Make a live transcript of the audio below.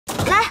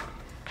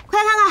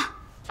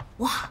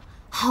哇，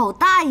好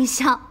大一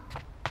箱！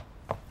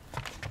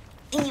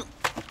哎呦，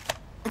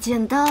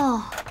捡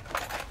到！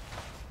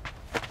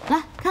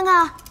来看看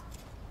啊，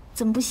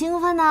怎么不兴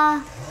奋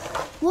呢？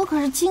我可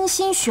是精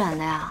心选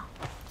的呀！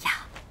呀，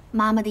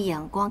妈妈的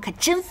眼光可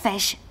真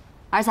fashion。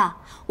儿子，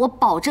我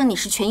保证你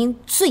是全营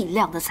最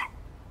靓的仔。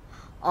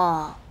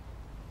哦。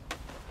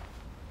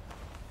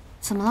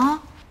怎么了，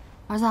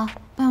儿子？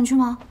不想去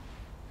吗？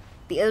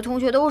别的同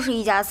学都是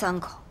一家3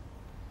口。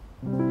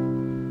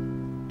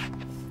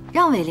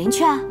 让伟林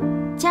去啊，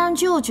加上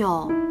舅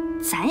舅，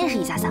咱也是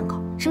一家3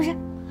口，是不是？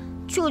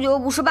舅舅又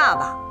不是爸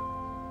爸。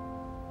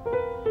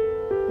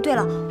对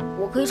了，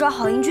我可以找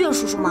郝英俊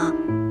叔叔吗？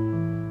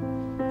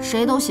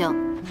谁都行，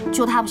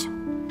就他不行。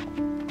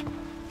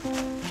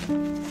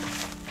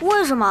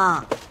为什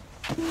么？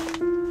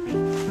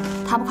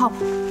他不靠谱。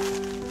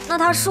那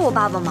他是我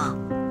爸爸吗？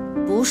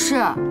不是。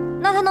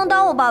那他能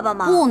当我爸爸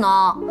吗？不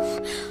能。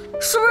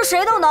是不是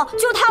谁都能，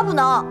就他不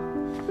能？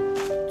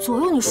 左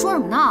右，你说什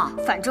么呢？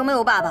反正没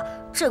有爸爸，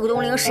这个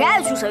冬令谁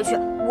爱去谁去，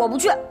我不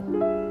去。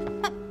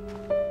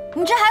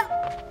你这孩子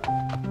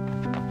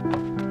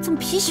怎么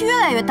脾气越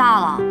来越大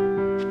了？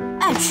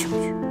爱去不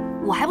去，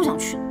我还不想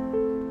去呢。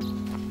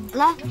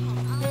来，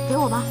给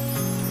我吧。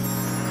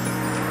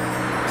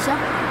行。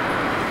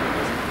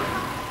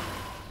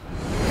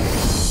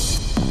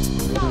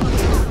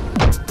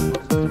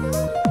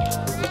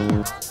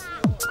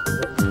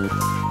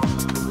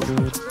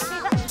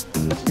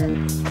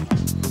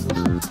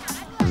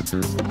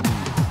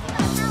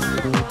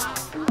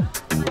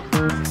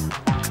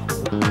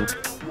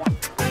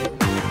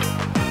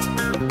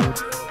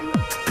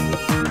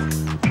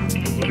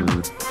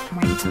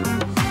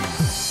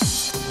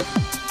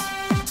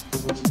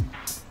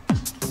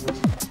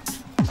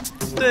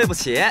对不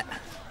起，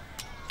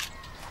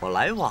我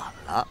来晚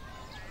了。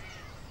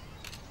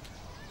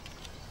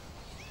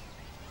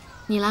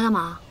你来干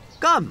嘛？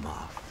干嘛？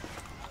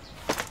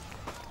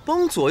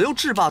帮左右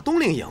制霸冬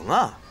令营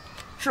啊，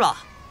是吧？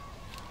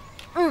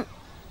嗯。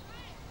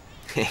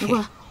嘿嘿。你过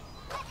来。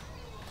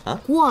啊？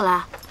过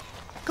来。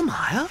干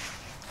嘛呀？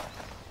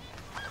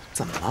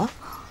怎么了？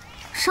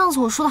上次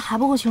我说的还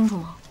不够清楚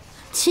吗？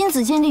亲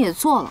子鉴定也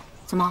做了，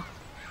怎么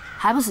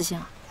还不死心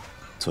啊？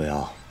左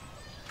右。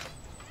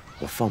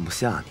 我放不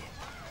下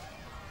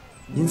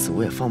你，因此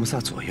我也放不下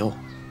左右。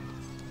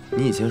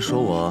你以前说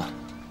我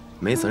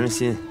没责任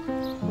心、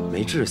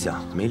没志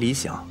向、没理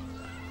想，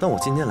但我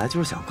今天来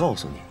就是想告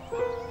诉你，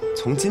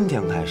从今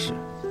天开始，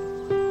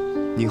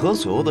你和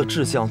左右的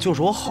志向就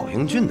是我郝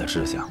英俊的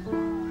志向，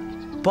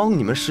帮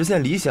你们实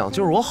现理想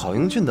就是我郝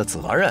英俊的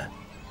责任。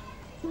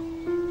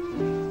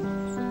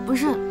不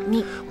是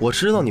你，我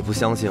知道你不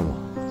相信我，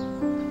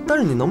但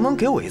是你能不能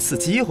给我一次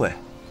机会，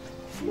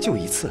就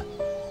一次？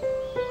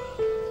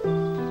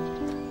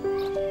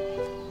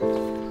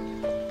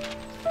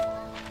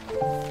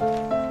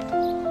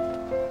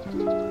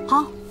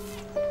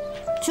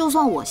 就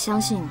算我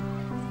相信你，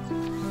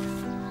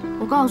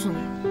我告诉你，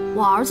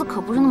我儿子可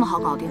不是那么好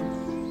搞定的。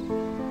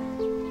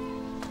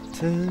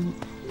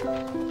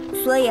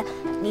所以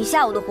你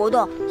下午的活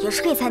动也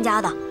是可以参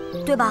加的，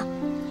对吧？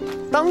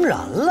当然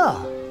了，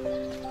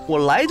我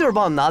来就是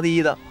帮你拿第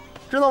一的，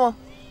知道吗？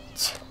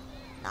切，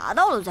拿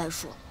到了再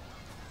说。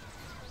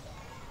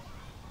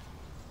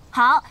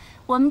好，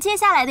我们接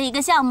下来的一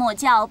个项目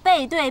叫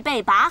背对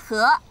背拔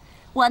河。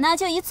我呢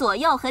就以左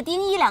右和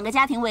丁一2个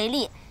家庭为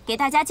例。 给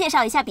大家介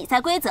绍一下比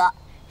赛规则。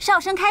哨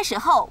声开始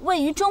后，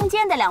位于中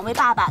间的2位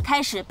爸爸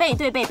开始背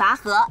对背拔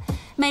河。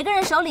每个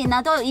人手里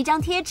呢都有一张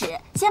贴纸，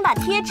先把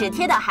贴纸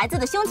贴到孩子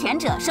的胸前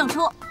者胜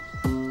出。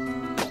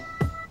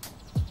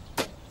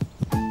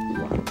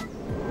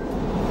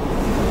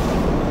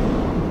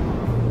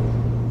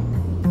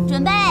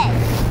准备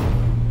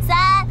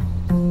，3、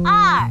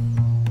2、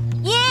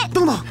1。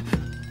等等，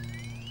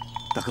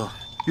大哥，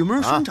有没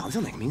有人说你长得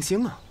像哪个明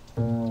星啊？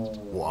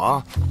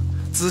我。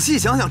 仔细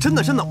想想，真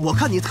的，我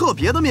看你特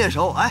别的面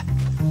熟。哎，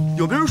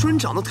有别人说你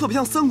长得特别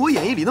像《三国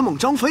演义》里的猛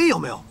张飞，有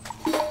没有？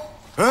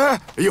哎，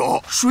有。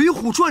《水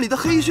浒传》里的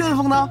黑旋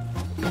风呢？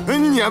哎，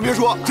你还别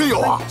说，真有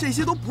啊！这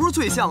些都不是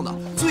最像的，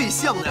最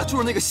像的呀就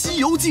是那个《西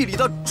游记》里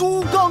的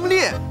猪刚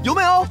鬣，有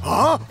没有？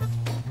啊！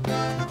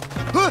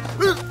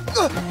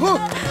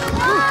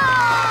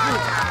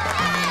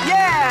耶！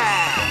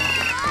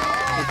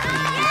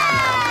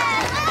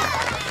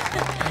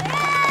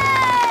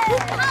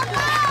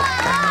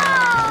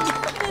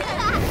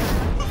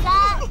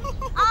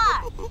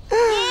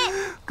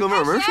 哥们儿，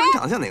有没有人说你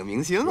长得像哪个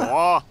明星啊？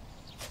我，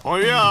彭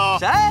于晏啊。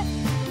谁？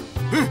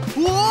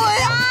我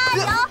呀！加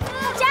油！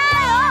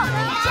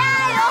加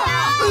油！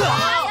左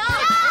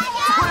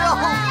右！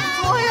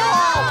左右！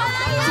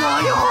左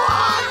右啊！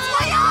左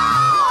右！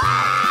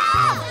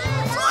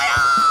左右！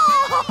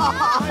哈哈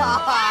哈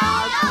哈！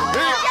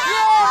加油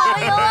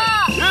啊！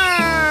耶！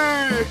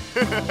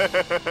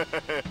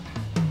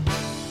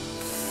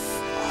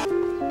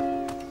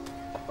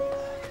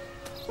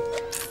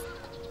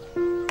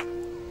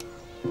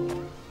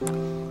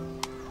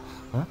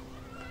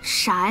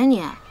啥呀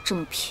你，这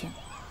么拼？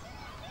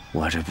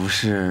我这不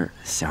是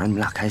想让你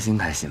们俩开心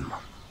开心吗？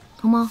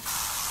疼吗？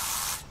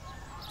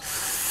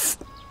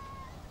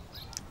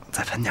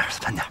再喷点，再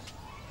喷点。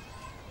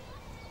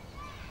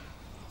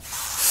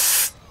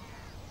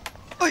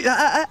哎呀，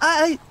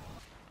哎！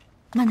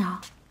慢点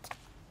啊！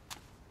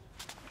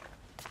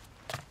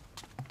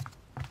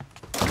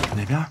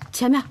哪边？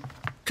前面，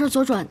这儿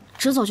左转，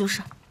直走就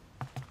是。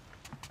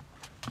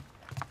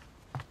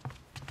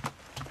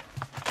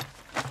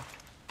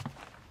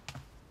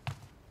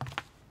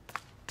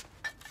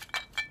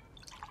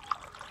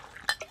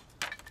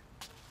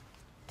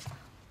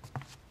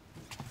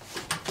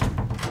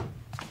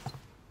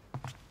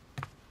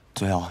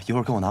左右，一会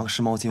儿跟我拿个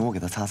湿毛巾，我给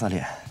他擦擦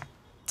脸。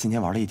今天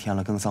玩了一天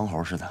了，跟个脏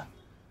猴似的。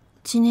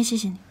今天谢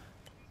谢你。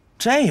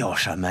这有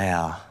什么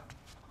呀？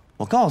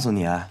我告诉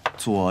你，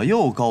左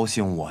右高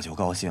兴我就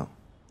高兴。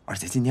而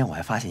且今天我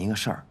还发现一个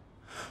事儿，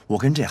我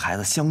跟这孩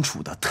子相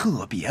处的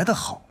特别的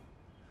好，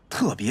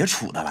特别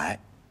处得来。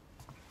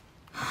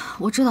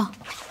我知道，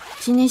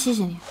今天谢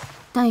谢你，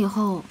但以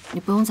后你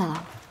不用再来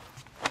了。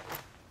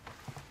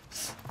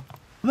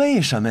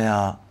为什么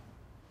呀？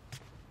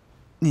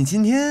你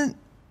今天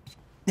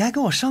你还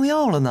跟我上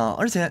药了呢，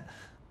而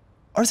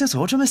且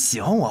左右这么喜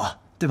欢我，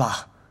对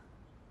吧？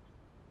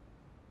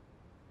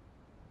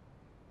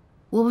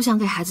我不想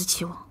给孩子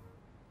期望，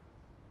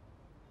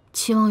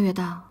期望越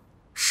大，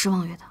失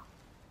望越大。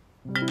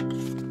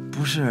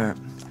不是，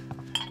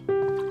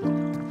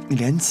你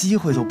连机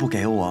会都不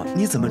给我，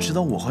你怎么知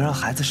道我会让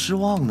孩子失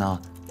望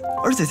呢？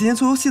而且今天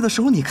做游戏的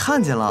时候，你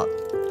看见了，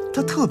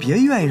他特别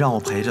愿意让我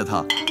陪着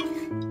他，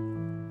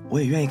我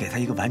也愿意给他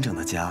一个完整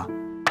的家。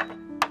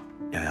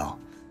瑶瑶，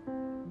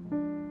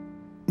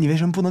你为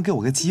什么不能给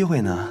我个机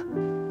会呢？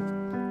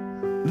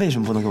为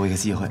什么不能给我一个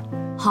机会？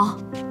好，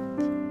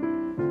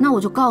那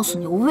我就告诉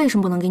你，我为什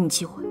么不能给你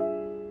机会。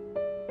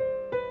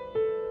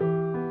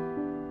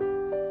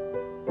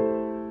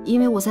因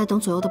为我在等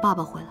左右的爸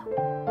爸回来，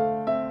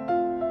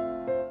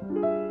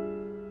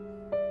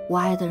我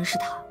爱的人是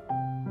他，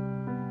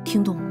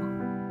听懂了吗？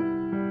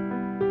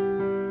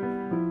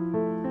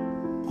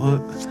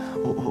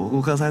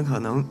我刚才可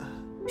能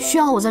需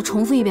要我再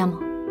重复一遍吗？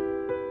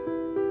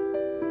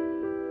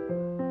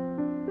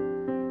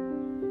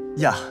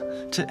呀，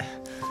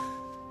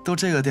都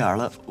这个点儿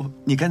了，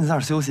你赶紧在这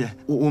儿休息。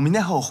我明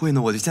天还有会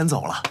呢，我就先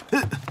走了。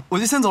我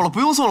就先走了，不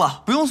用送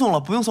了，不用送了，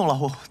不用送了，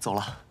我走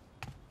了。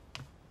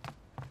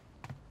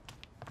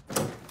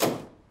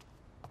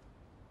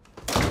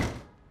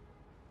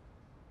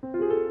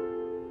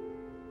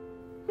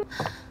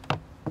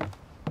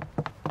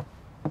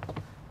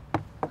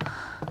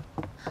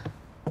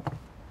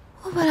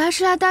我本来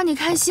是来带你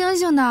看星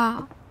星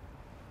的。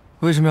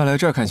为什么要来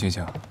这儿看星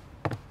星？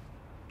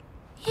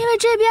因为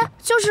这边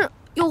就是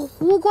有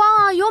湖光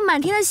啊，有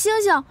满天的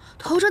星星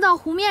投射到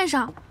湖面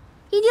上，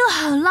一定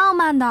很浪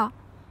漫的。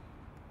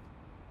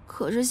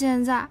可是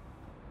现在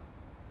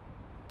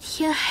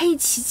天黑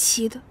漆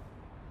漆的，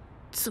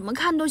怎么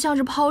看都像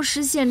是抛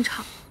尸现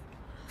场。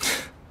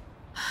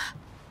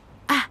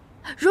哎，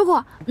如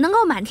果能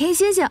够满天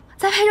星星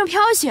再配上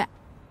飘雪，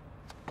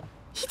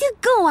一定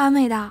更完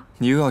美的。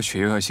你又要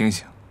雪又要星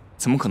星，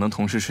怎么可能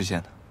同时实现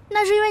呢？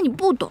那是因为你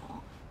不懂。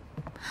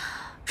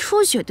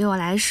初雪对我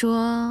来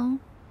说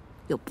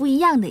有不一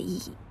样的意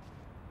义。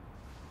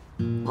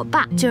我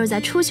爸就是在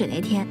初雪那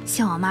天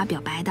向我妈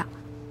表白的，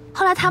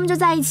后来他们就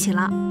在一起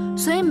了。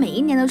所以每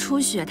一年的初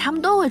雪，他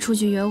们都会出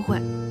去约会，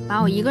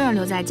把我一个人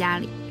留在家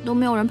里，都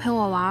没有人陪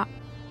我玩，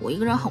我一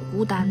个人很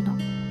孤单的。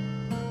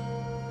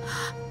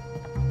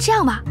这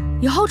样吧，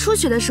以后初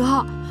雪的时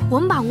候，我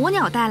们把蜗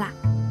鸟带来，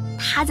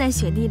它在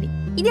雪地里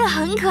一定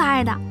很可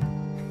爱的。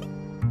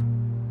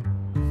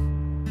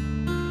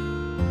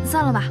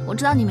算了吧，我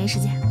知道你没时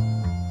间。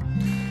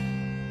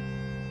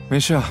没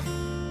事啊，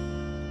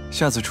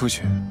下次出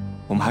去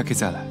我们还可以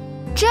再来。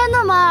真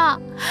的吗？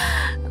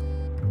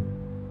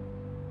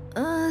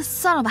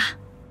算了吧，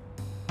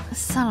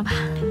算了吧。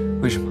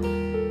为什么？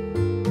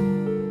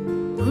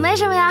没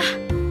什么呀。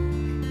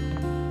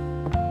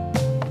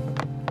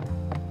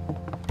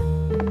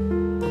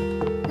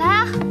来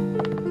啊！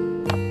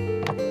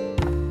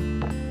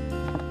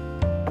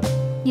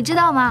你知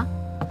道吗？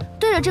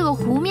对着这个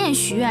湖面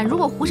许愿，如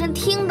果湖神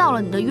听到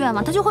了你的愿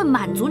望，他就会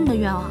满足你的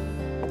愿望。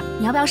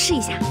你要不要试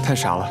一下？太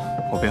傻了，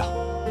我不要。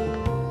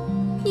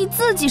你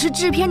自己是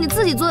制片，你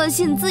自己做的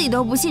戏，你自己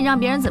都不信，让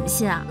别人怎么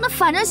信啊？那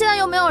反正现在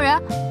又没有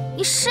人，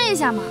你试一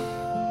下嘛。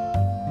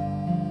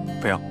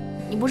不要。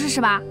你不试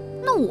是吧？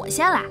那我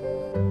先来。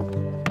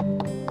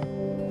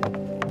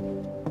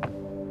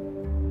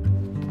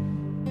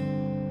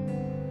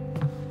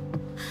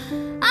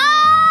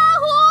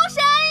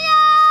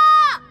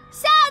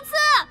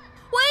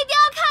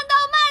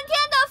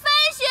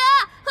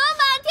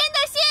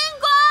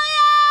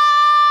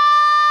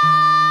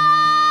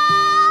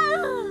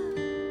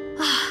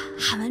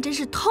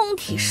通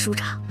体舒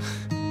畅，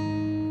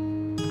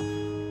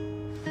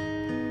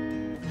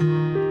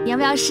你要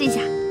不要试一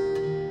下？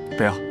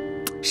不要。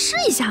试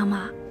一下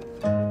嘛！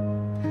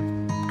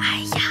哎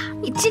呀，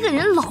你这个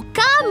人老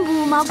干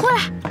部嘛，过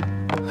来！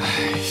哎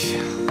呀，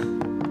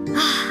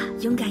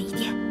勇敢一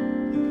点！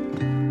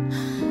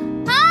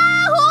啊，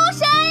湖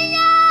神呀！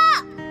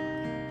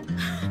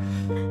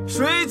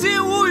水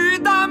镜无语。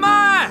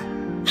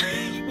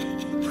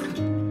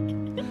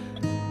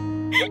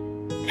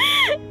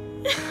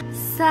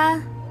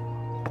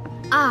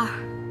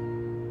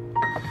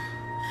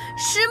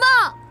石梦，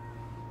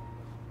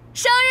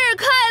生日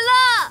快乐！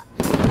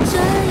这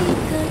一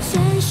刻，全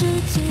世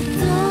界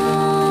都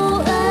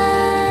安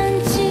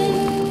静，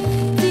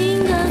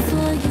定格所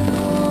有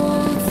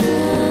曾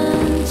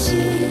经，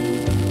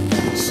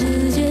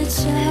世界悄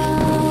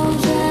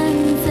然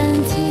暂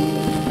停。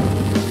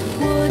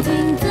我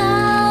听到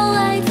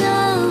爱的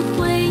回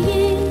音，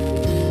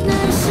那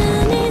是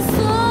你所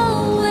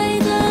谓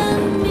的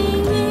命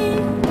运，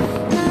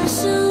那是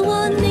我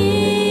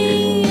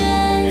宁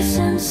愿相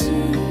信。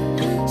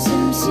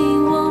相信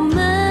我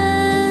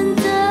们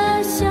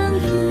的相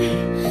遇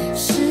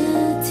是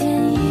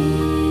天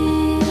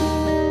意，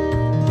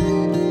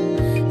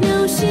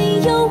流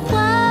星又划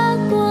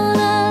过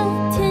了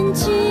天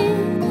际，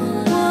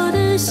我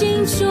的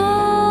心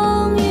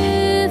终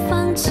于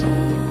放晴。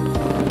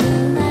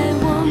原来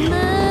我们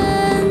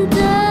的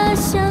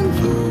相遇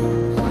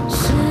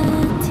是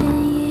天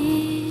意。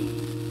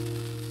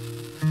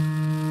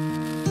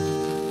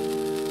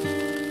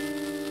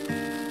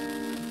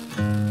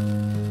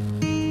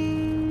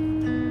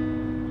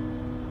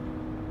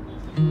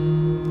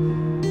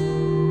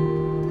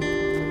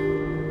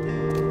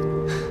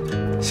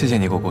谢谢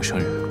你给我过生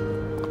日。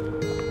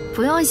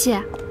不用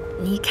谢，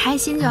你开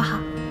心就好。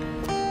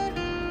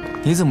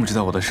你怎么知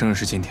道我的生日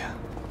是今天？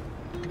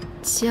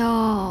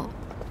就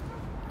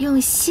用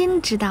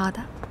心知道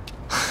的。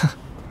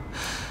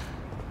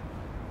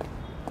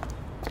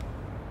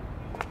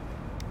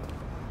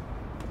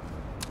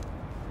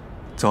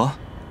走。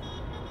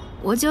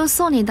我就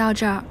送你到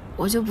这儿，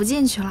我就不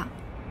进去了。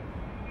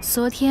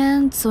昨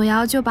天祖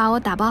瑶就把我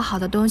打包好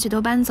的东西都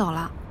搬走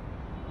了。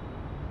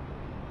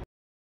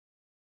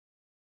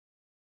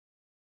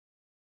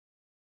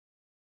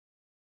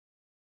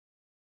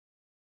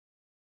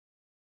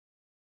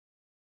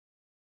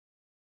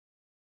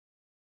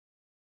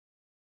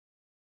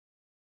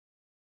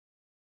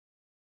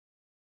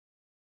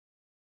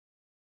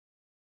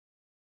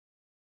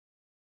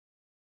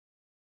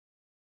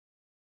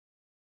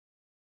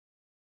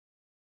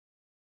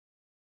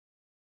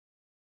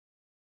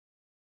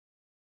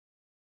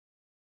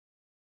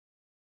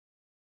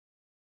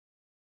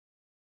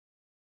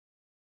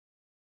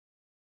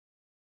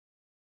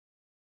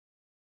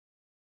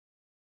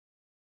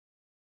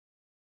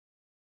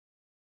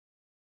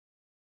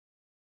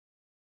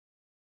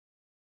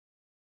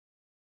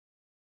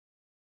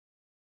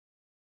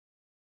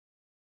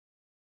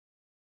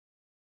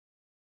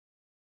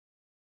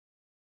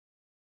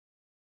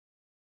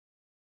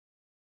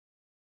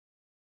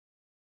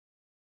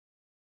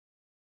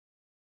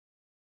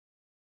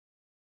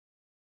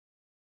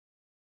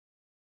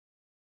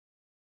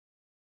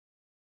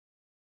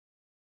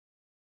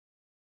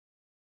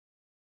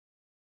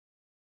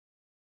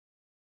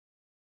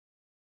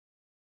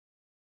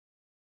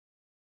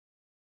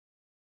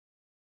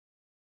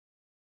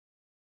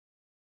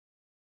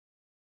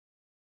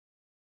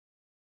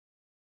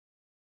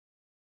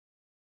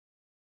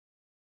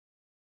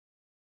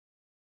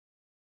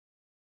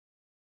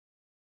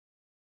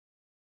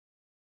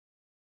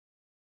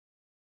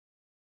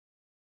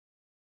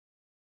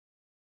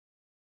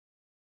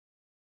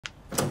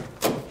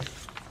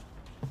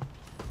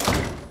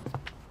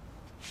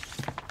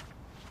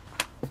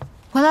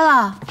回来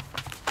了，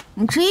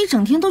你这一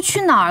整天都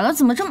去哪儿了？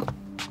怎么这么……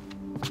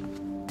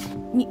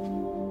你，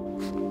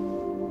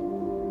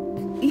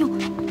哎呦，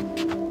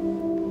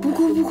不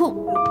哭不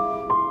哭，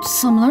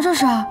怎么了这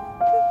是？啊？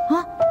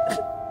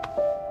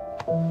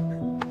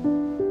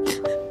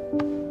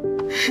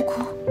不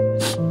哭，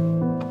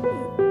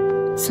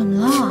怎么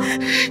了？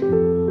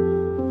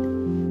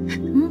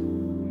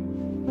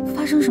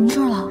发生什么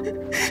事儿了？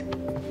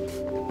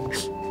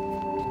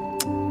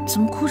怎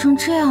么哭成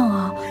这样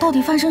啊？到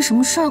底发生什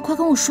么事儿？快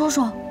跟我说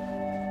说。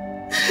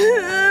怎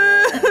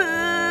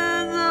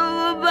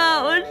么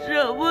办？我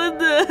舍不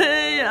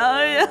得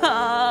瑶瑶。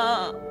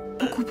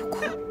不哭不哭。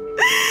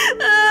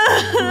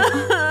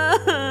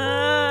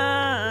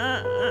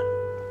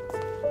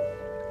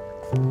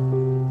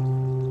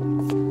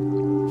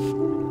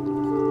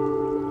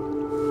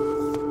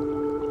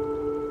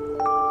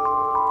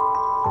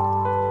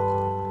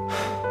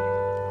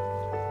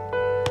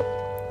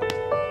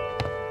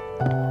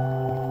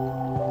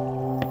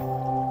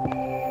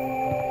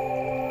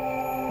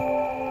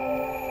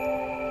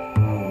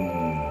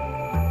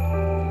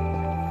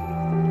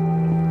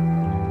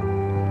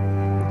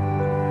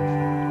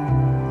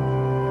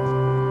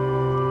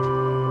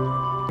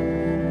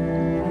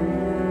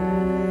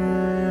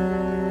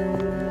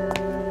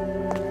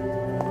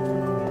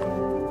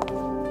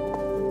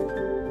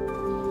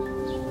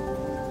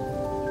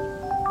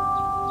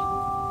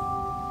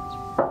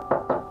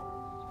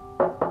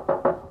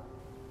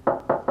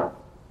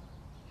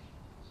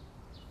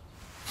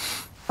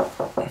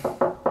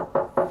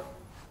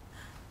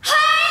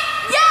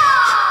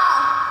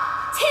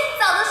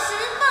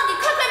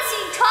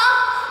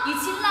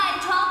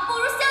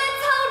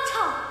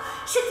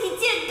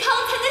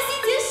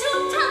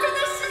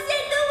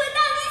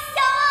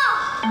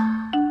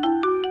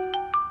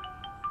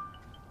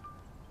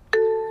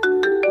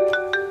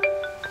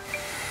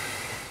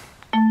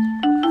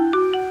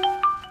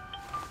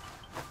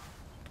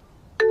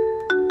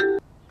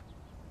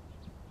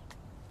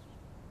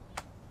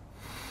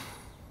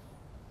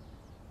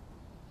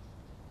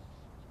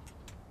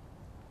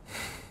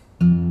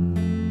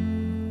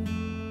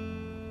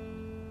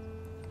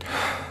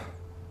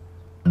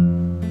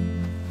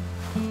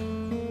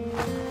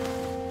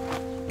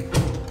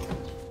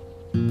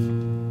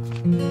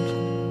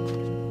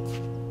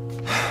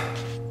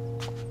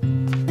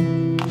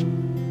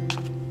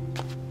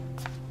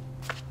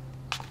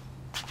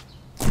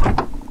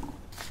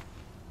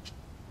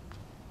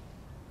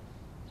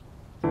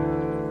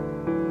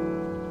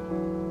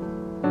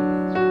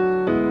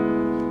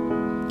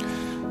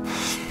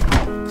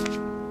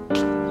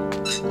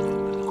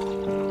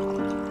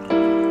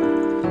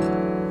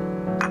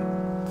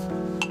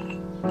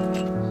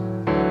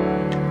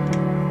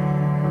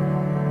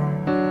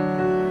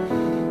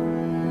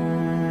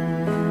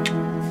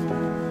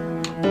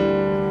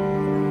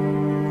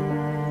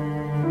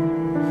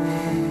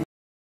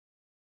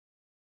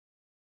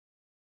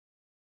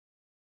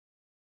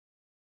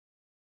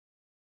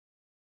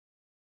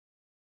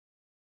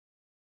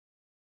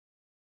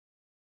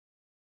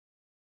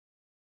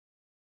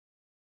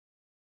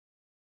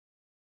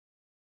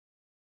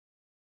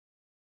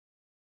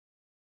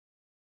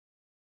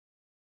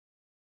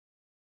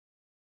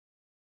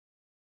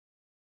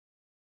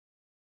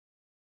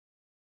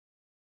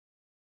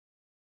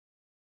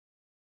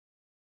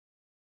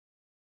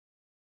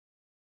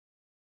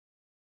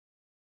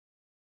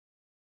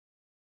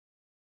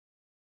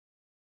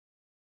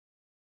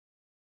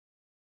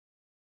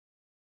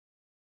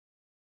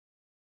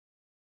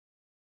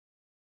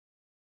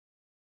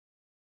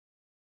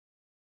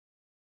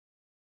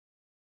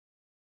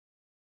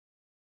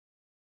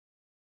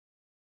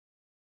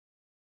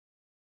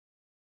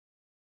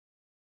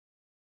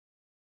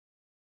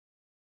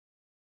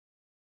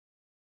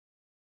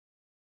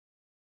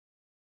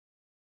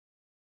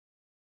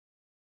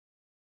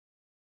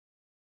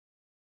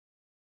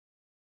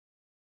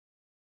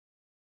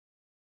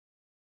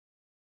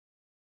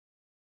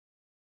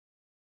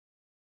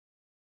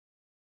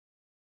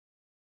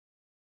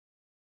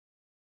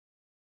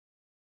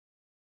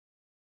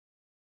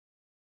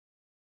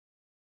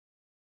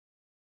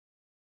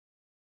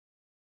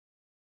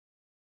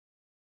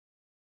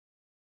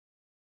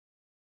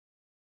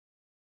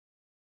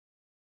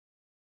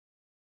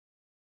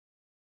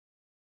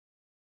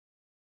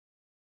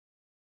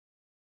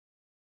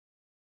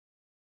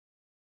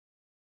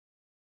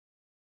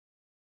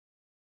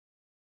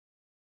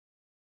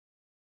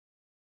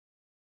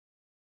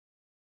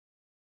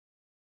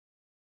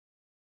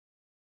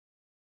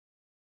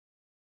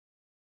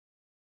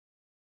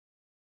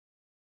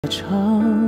唱。